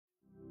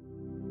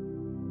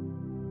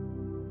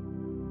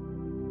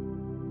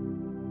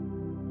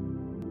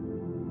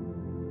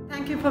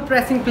you for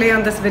pressing play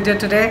on this video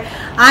today.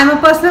 I'm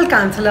a personal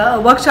counselor, a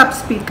workshop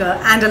speaker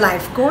and a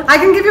life coach. I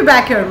can give you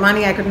back your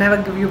money, I could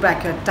never give you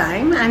back your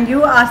time, and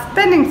you are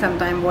spending some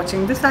time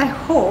watching this. I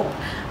hope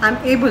I'm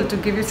able to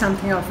give you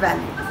something of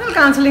value. Personal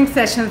counseling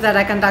sessions that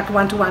I conduct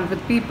one-to-one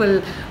with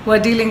people who are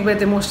dealing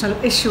with emotional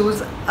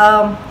issues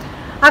are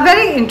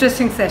very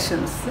interesting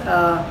sessions.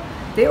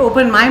 They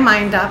open my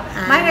mind up,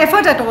 and my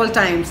effort at all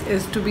times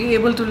is to be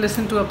able to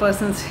listen to a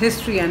person's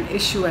history and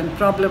issue and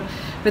problem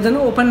with an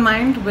open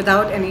mind,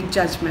 without any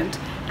judgment,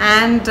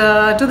 and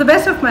to the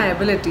best of my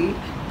ability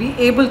be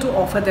able to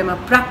offer them a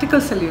practical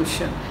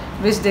solution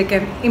which they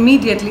can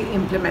immediately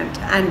implement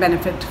and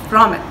benefit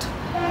from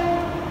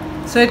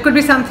it. So it could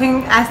be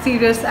something as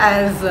serious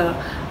as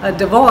a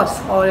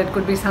divorce, or it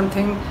could be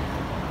something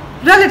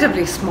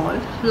relatively small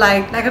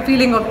like a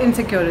feeling of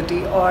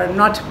insecurity or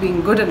not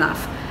being good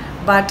enough.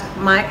 But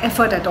my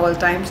effort at all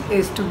times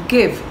is to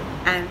give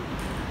an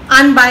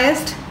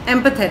unbiased,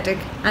 empathetic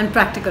and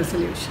practical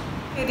solution.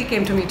 Lady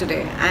came to me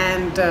today,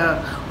 and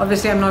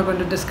obviously I'm not going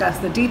to discuss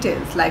the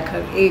details like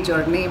her age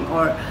or name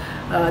or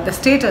the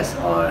status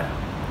or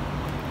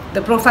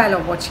the profile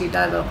of what she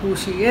does or who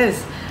she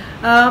is.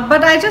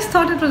 But I just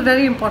thought it was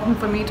very important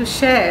for me to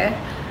share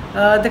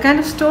the kind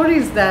of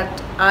stories that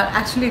are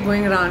actually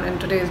going around in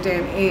today's day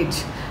and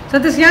age. So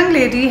this young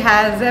lady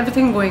has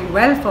everything going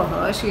well for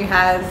her. She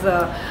has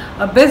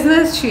a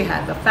business, she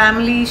has a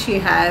family, she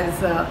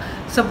has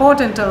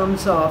support in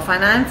terms of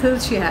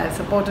finances, she has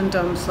support in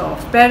terms of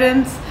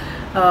parents.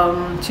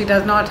 She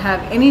does not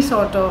have any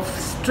sort of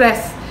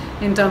stress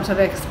in terms of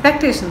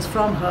expectations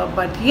from her,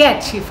 but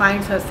yet she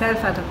finds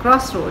herself at a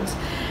crossroads.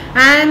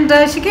 And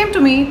she came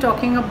to me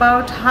talking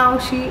about how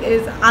she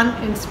is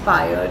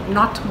uninspired,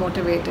 not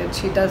motivated.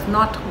 She does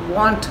not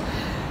want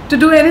to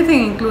do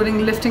anything,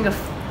 including lifting a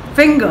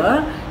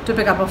finger to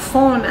pick up a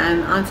phone and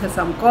answer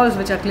some calls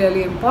which are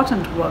clearly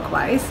important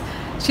work-wise.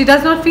 She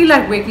does not feel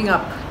like waking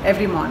up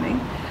every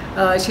morning.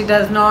 She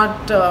does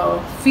not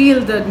feel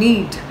the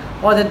need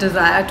or the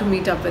desire to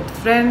meet up with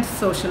friends,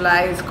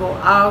 socialize, go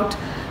out,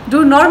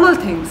 do normal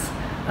things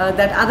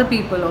that other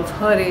people of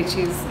her age,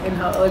 she's in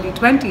her early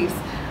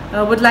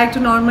 20s, would like to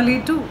normally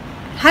do.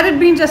 Had it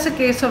been just a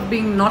case of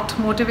being not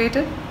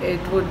motivated, it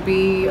would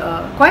be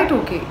quite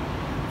okay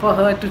for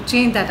her to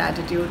change that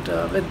attitude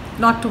with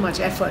not too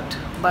much effort.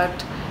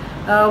 But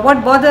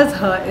what bothers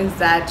her is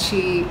that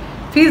she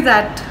feels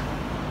that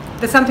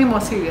there's something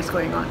more serious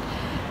going on.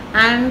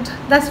 And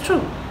that's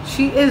true.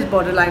 She is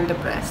borderline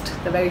depressed.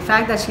 The very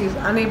fact that she is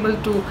unable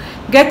to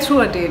get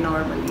through a day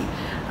normally,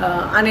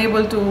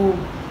 unable to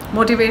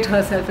motivate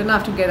herself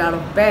enough to get out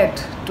of bed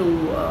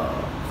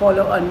to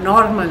follow a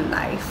normal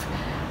life,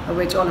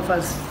 which all of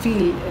us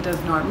feel it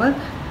is normal,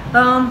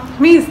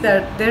 means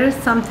that there is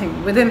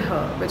something within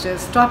her which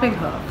is stopping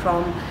her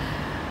from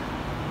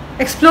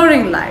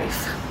exploring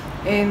life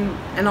in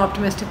an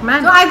optimistic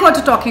manner. So I got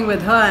to talking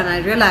with her, and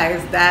I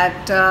realized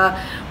that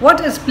what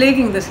is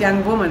plaguing this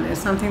young woman is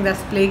something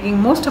that's plaguing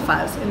most of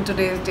us in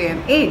today's day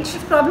and age.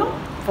 This problem,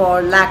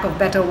 for lack of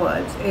better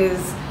words,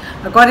 is,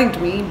 according to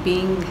me,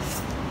 being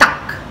stuck.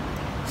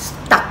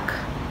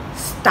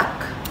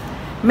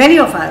 Many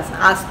of us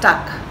are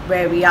stuck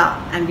where we are,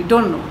 and we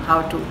don't know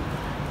how to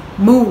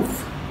move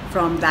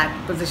from that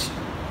position.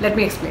 Let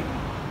me explain.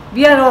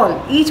 We are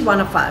all, each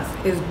one of us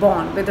is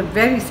born with a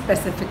very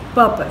specific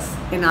purpose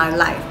in our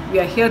life. We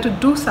are here to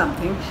do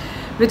something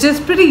which is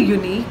pretty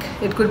unique.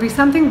 It could be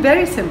something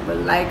very simple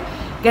like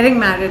getting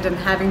married and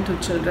having 2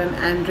 children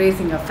and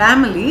raising a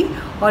family,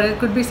 or it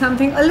could be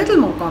something a little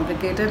more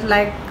complicated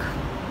like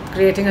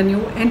creating a new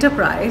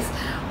enterprise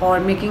or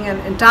making an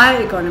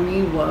entire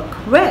economy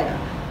work well.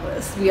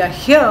 We are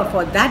here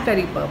for that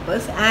very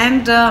purpose,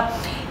 and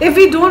if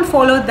we don't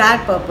follow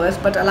that purpose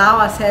but allow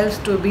ourselves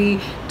to be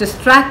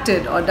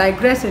distracted or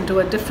digress into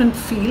a different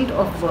field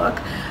of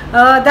work,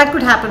 that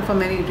could happen for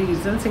many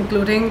reasons,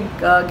 including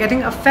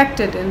getting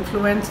affected,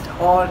 influenced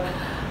or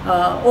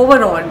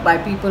overawed by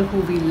people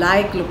who we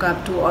like, look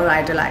up to or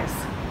idolize.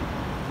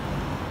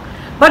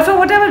 But for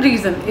whatever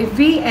reason, if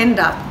we end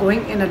up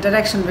going in a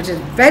direction which is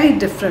very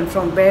different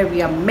from where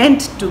we are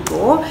meant to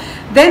go,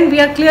 then we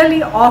are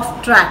clearly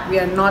off track. We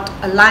are not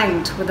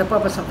aligned with the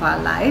purpose of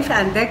our life,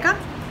 and there comes.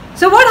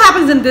 So what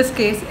happens in this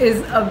case is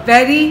a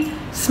very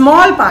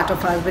small part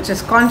of us which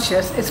is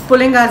conscious is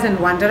pulling us in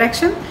one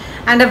direction,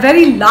 and a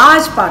very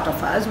large part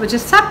of us which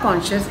is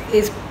subconscious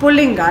is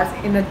pulling us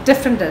in a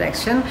different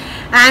direction.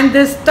 And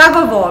this tug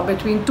of war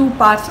between two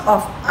parts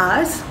of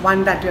us,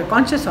 one that we are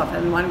conscious of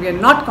and one we are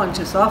not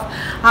conscious of,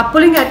 are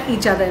pulling at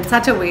each other in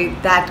such a way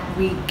that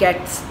we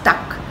get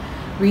stuck.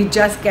 We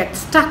just get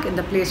stuck in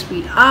the place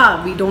we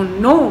are. We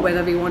don't know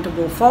whether we want to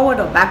go forward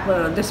or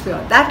backward or this way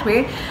or that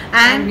way,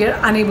 and we are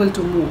unable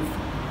to move.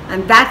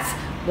 And that's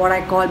what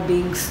I call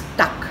being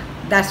stuck.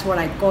 That's what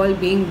I call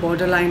being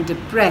borderline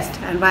depressed.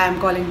 And why I'm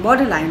calling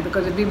borderline,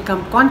 because if we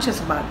become conscious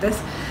about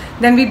this,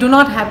 then we do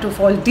not have to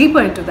fall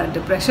deeper into that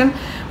depression.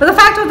 But the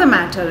fact of the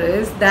matter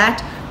is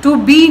that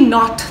to be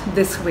not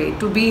this way,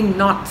 to be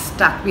not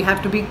stuck. We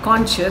have to be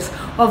conscious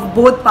of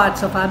both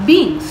parts of our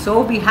being.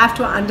 So we have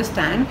to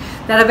understand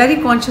that a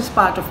very conscious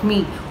part of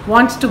me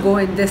wants to go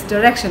in this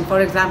direction.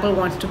 For example,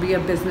 wants to be a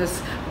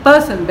business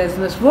person,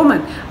 business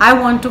woman. I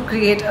want to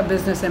create a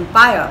business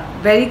empire.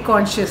 Very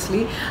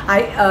consciously,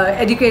 I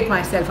educate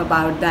myself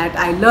about that.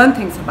 I learn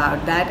things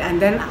about that,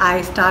 and then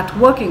I start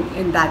working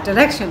in that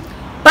direction.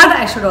 But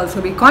I should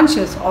also be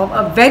conscious of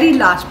a very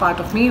large part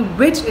of me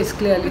which is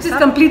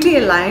completely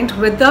aligned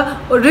with the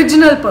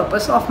original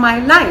purpose of my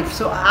life.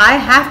 So I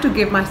have to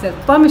give myself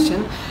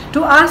permission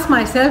to ask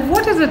myself,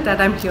 what is it that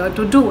I'm here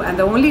to do? And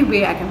the only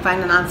way I can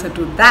find an answer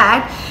to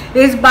that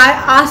is by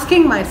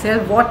asking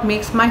myself, what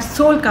makes my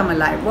soul come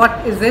alive?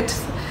 What is it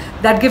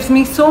that gives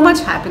me so much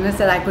happiness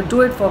that I could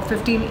do it for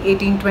 15,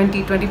 18,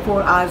 20,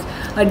 24 hours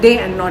a day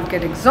and not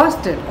get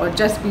exhausted, or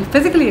just be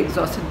physically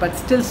exhausted but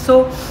still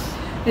so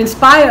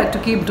inspired to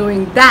keep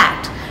doing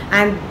that.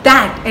 And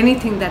that,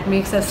 anything that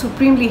makes us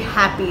supremely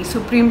happy,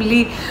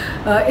 supremely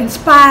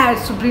inspired,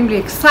 supremely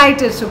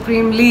excited,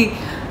 supremely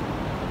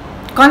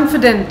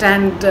confident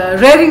and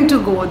raring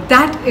to go,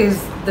 that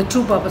is the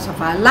true purpose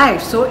of our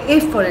life. So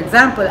if, for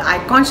example,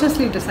 I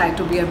consciously decide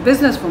to be a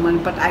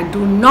businesswoman, but I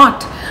do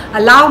not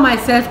allow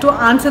myself to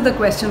answer the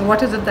question,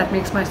 what is it that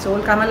makes my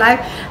soul come alive?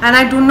 And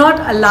I do not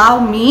allow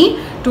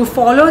me to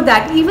follow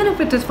that, even if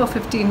it is for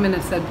 15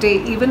 minutes a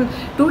day, even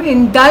to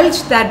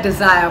indulge that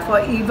desire for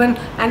even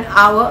an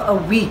hour a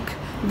week,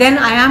 then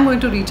I am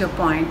going to reach a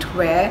point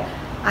where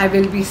I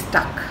will be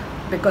stuck.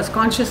 Because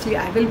consciously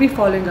I will be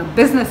following a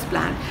business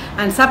plan,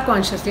 and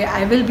subconsciously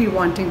I will be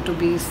wanting to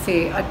be,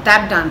 say, a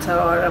tap dancer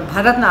or a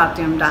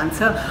Bharatanatyam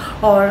dancer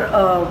or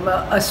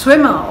a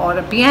swimmer or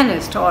a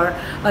pianist or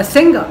a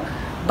singer.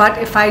 But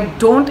if I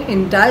don't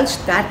indulge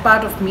that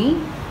part of me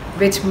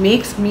which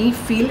makes me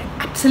feel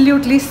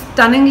absolutely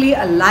stunningly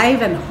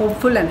alive and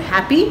hopeful and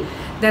happy,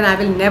 then I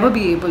will never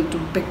be able to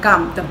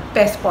become the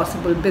best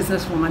possible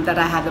businesswoman that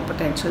I have the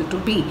potential to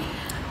be.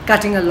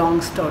 Cutting a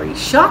long story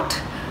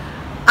short,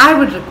 I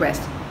would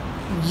request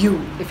you,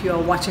 if you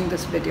are watching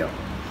this video,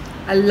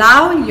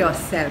 allow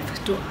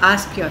yourself to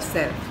ask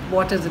yourself,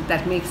 what is it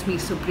that makes me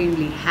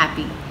supremely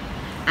happy?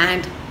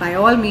 And by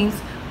all means,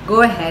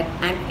 go ahead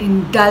and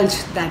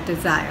indulge that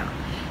desire.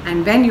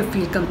 And when you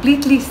feel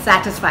completely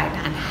satisfied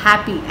and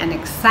happy and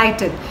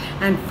excited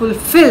and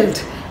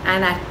fulfilled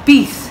and at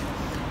peace,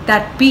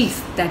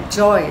 that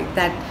joy,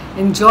 that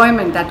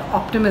enjoyment, that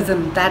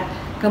optimism, that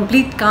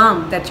complete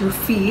calm that you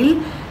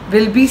feel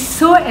will be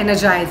so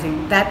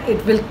energizing that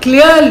it will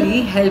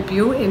clearly help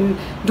you in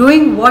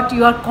doing what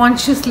you are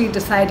consciously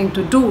deciding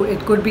to do.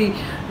 It could be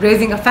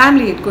raising a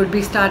family, it could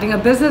be starting a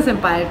business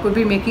empire, it could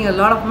be making a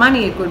lot of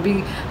money, it could be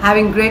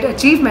having great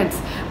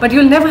achievements. But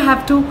you'll never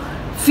have to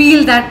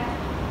feel that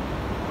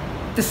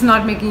this is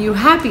not making you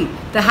happy.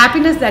 The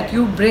happiness that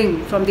you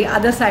bring from the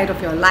other side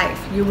of your life,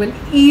 you will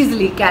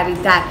easily carry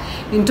that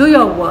into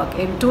your work,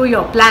 into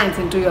your plans,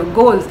 into your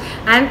goals,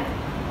 and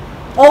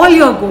all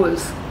your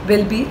goals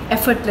will be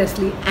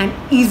effortlessly and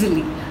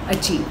easily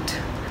achieved.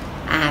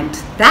 And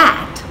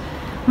that,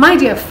 my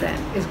dear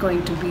friend, is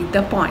going to be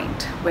the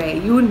point where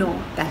you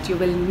know that you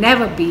will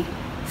never be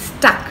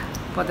stuck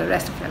for the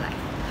rest of your life.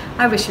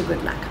 I wish you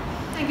good luck.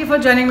 Thank you for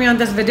joining me on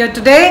this video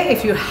today.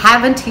 If you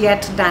haven't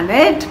yet done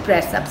it,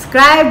 press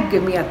subscribe,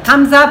 give me a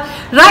thumbs up,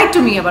 write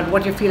to me about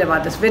what you feel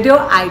about this video.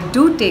 I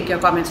do take your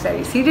comments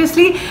very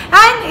seriously,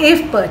 and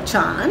if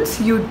perchance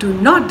you do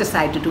not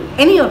decide to do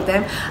any of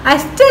them, I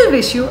still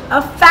wish you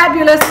a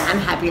fabulous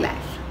and happy life.